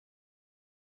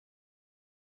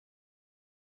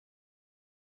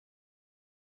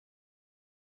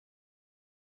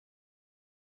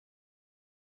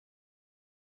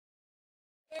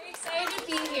Very excited to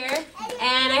be here,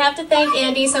 and I have to thank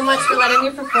Andy so much for letting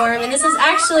me perform. And this is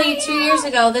actually 2 years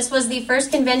ago. This was the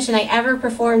first convention I ever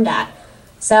performed at.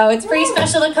 So it's pretty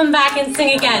special to come back and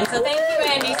sing again. So thank you,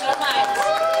 Andy, so much.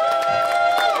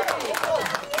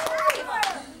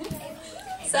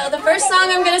 So the first song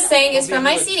I'm going to sing is from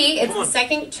my CD. It's the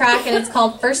second track, and it's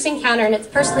called First Encounter, and it's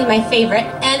personally my favorite.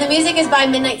 And the music is by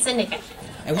Midnight Syndicate.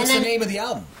 And what's the name of the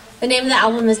album? The name of the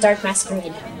album is Dark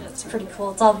Masquerade. It's pretty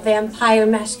cool. It's all vampire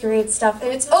masquerade stuff.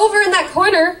 And it's over in that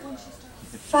corner.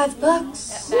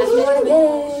 $5 if you want a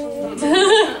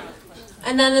bit.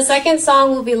 And then the second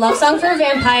song will be Love Song for a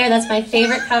Vampire. That's my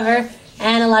favorite cover.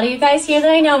 And a lot of you guys here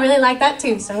that I know really like that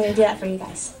too. So I'm going to do that for you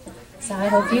guys. So I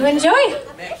hope you enjoy.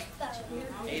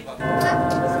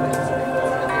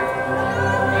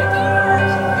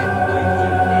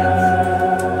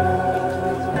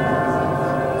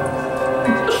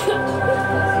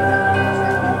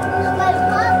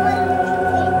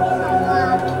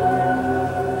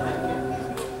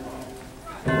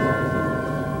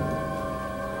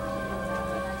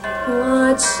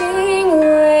 Watching,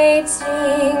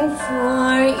 waiting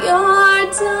for your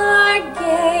dark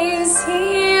gaze,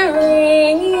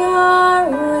 hearing your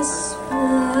whispers,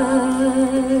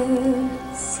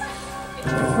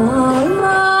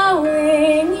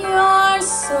 following your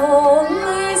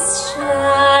soulless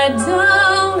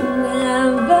shadow,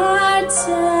 never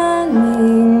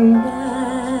turning back.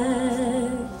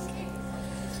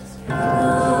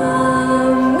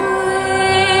 Come with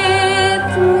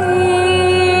me.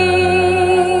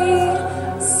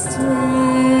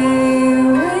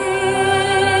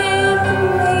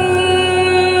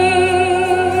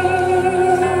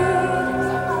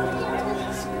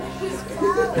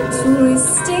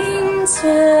 Twisting,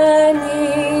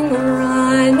 turning,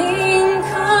 running,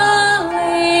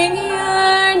 calling,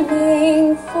 yearning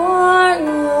for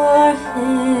your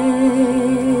hand.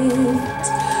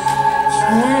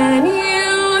 Can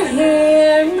you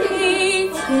hear me?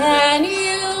 Can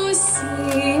you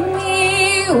see me?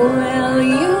 Will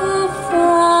you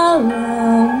follow me?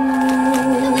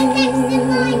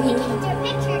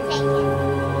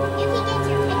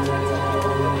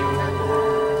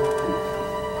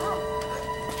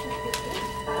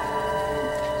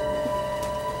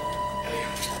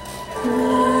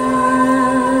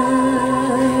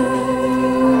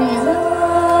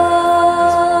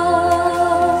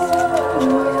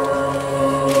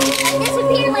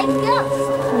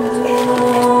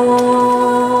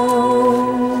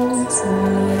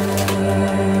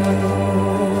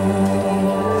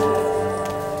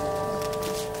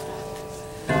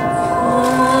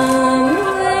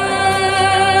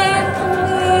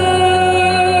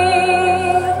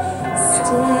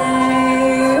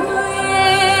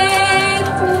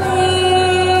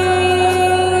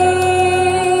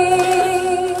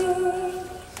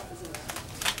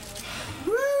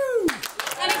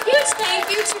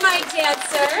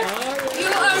 You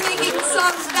are making the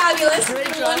songs fabulous. You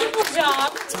did a wonderful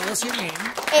job. Tell us your name.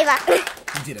 Ava.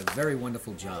 You did a very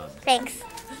wonderful job. Thanks.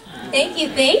 Thank you,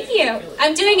 thank you.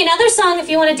 I'm doing another song if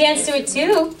you want to dance to it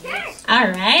too. All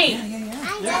right.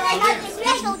 I got the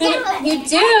special demo. You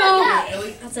do.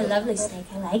 That's a lovely snake.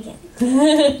 I like it.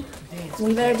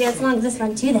 We better dance along to this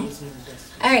one too then.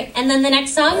 All right, and then the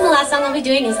next song, the last song I'll be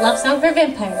doing is Love Song for a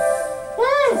Vampire.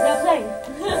 Stop playing.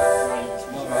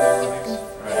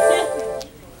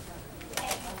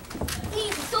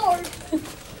 Need a sword.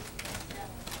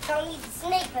 Don't need a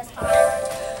snake this time.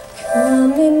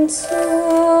 Come into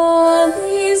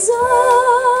these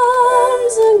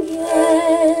arms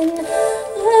again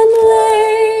and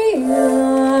lay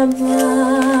your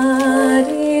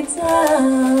body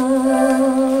down.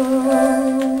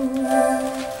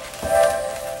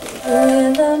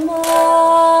 Rhythm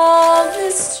of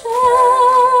this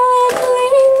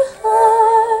trembling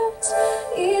heart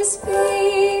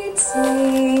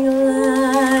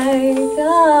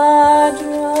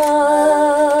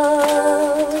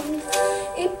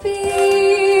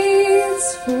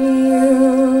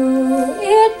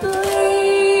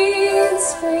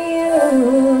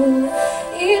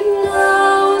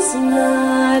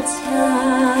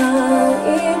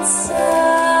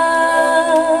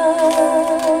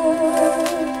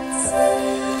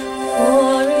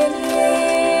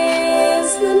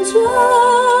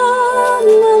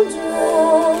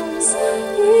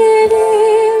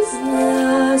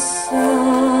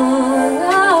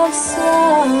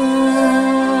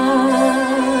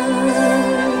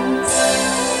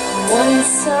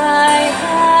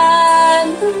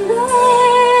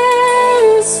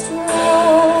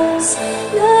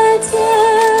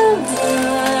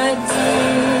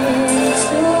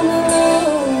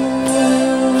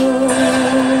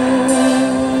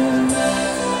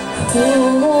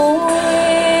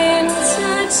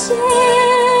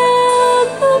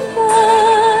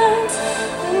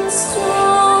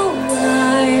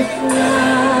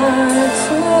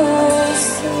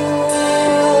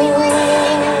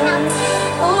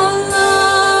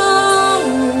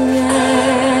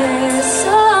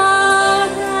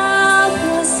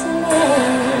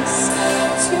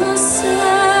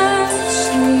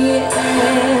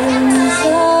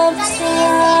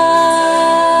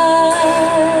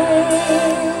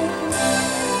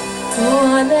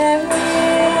what there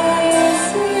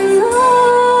is in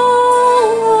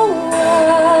all the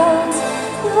world,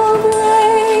 no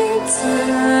greater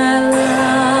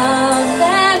love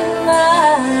than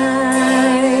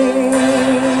mine.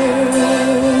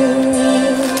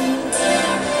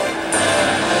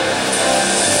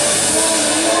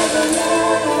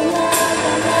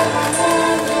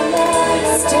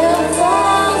 Still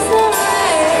falls the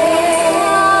rain,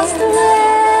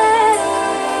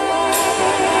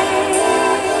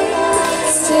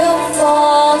 still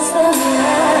falls the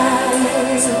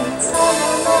night.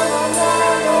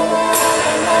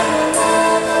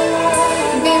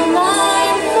 Be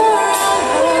mine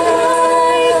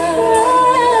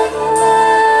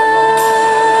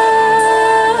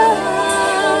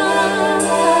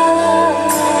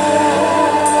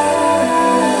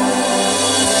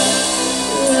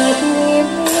Let me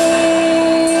be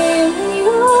the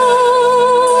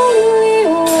only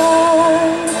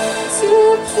one to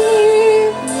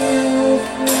keep you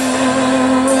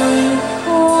from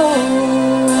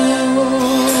cold.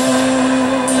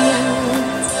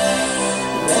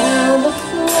 Now the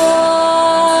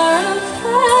floor of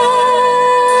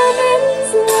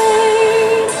heaven's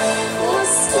laid, the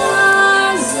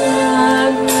stars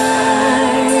are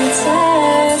brightest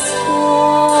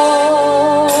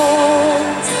gold.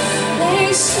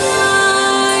 They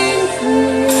shine for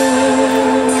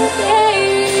you,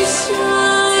 they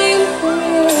shine for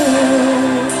you,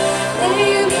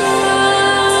 they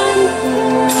burn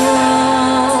for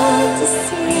all to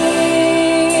see.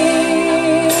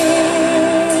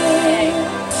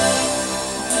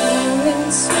 Come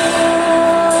into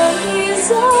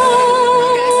his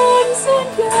arms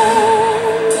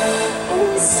again,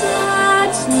 and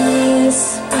set my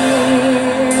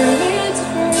spirit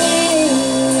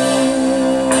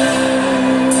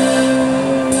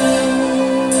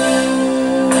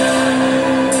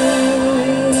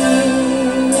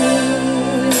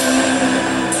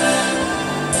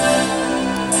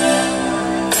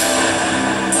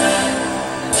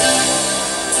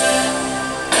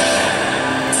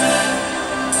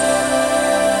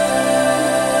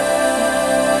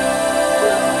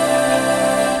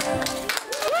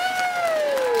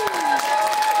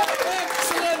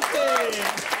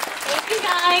Thank you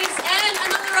guys, and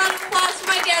another round of applause for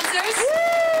my dancers.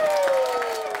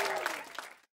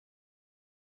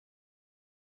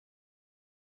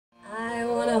 I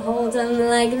wanna hold them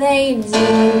like they do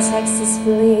in Texas,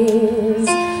 please.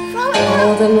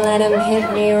 Hold them, let them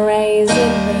hit me, raise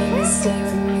it, baby, stay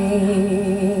with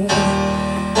me.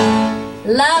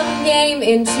 Love game,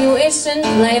 intuition,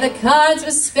 play the cards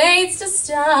with spades to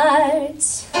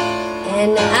start.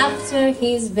 And after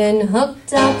he's been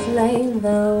hooked, I'll play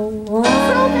the one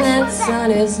that's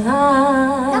on his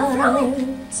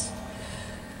heart.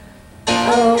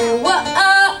 Oh, whoa,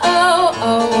 oh, oh,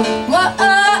 oh, whoa,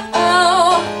 oh,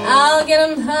 oh. I'll get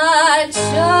him hot,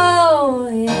 show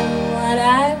him what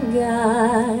I've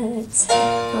got.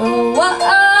 Oh, whoa,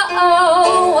 oh,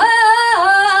 oh,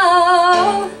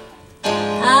 whoa.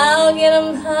 I'll get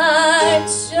him hot,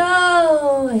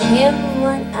 show him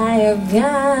what I have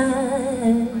got.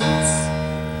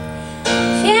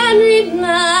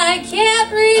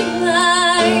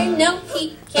 No,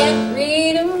 he can't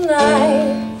read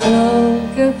my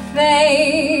poker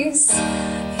face.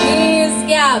 He's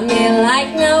got me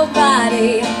like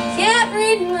nobody. Can't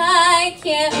read my,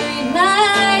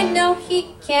 no, he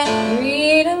can't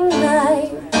read my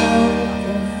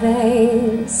poker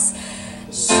face.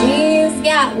 She's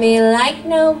got me like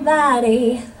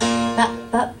nobody.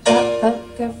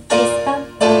 Poker face,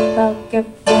 poker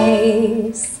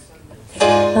face.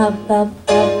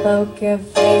 Poker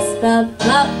face,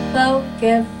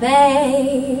 poker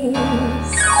face.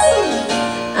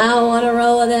 I wanna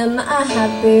roll with him, I'm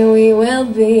happy we will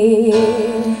be.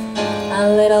 A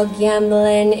little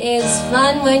gambling is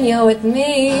fun when you're with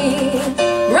me.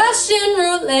 Russian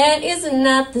roulette is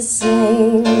not the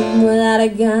same without a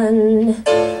gun.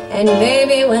 And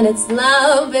baby, when it's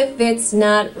love, if it's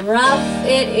not rough,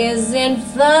 it isn't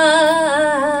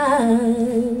fun.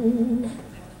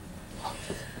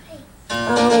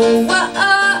 Oh, whoa,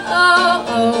 oh, oh,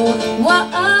 oh, whoa,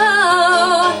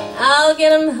 oh. I'll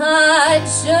get him hot,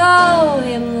 show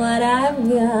him what I've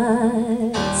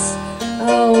got.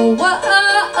 Oh, whoa,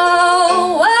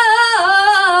 oh,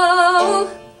 whoa.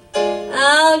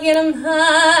 I'll get him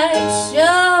hot,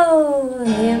 show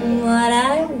him what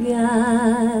I've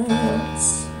got.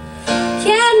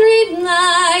 Can't read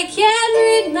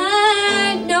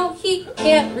my, no, he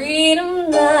can't read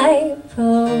my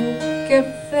poker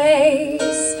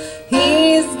face.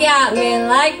 He's got me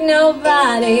like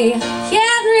nobody.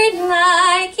 Can't read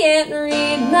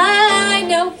my,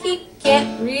 no, he can't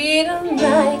can't read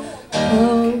my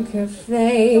poker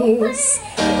face.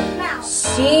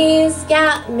 She's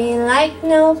got me like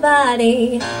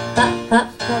nobody.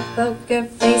 Poker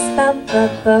face, poker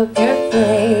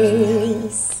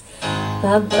face.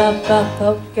 Poker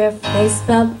face,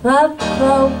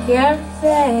 poker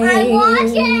face.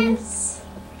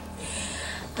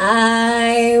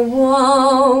 I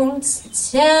won't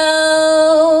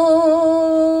tell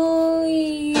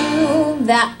you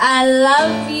that I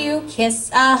love you,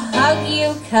 kiss or hug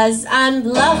you, 'cause I'm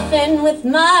bluffing with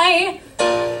my...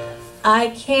 I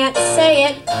can't say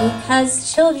it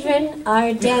because children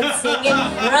are dancing in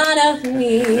front of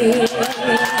me.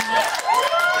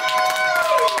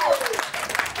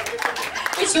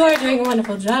 Which you are doing a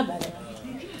wonderful job, by the way.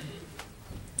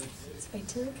 Let's wait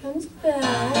till it comes back.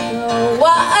 Oh,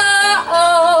 whoa,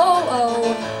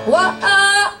 whoa.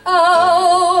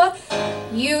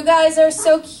 You guys are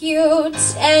so cute,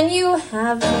 and you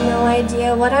have no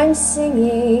idea what I'm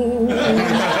singing.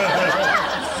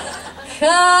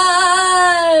 'Cause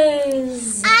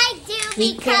I do he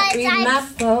because can't read my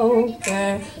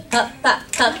poker.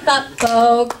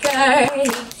 Poker. He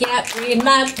can't read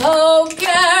my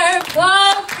poker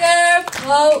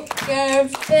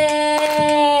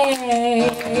face.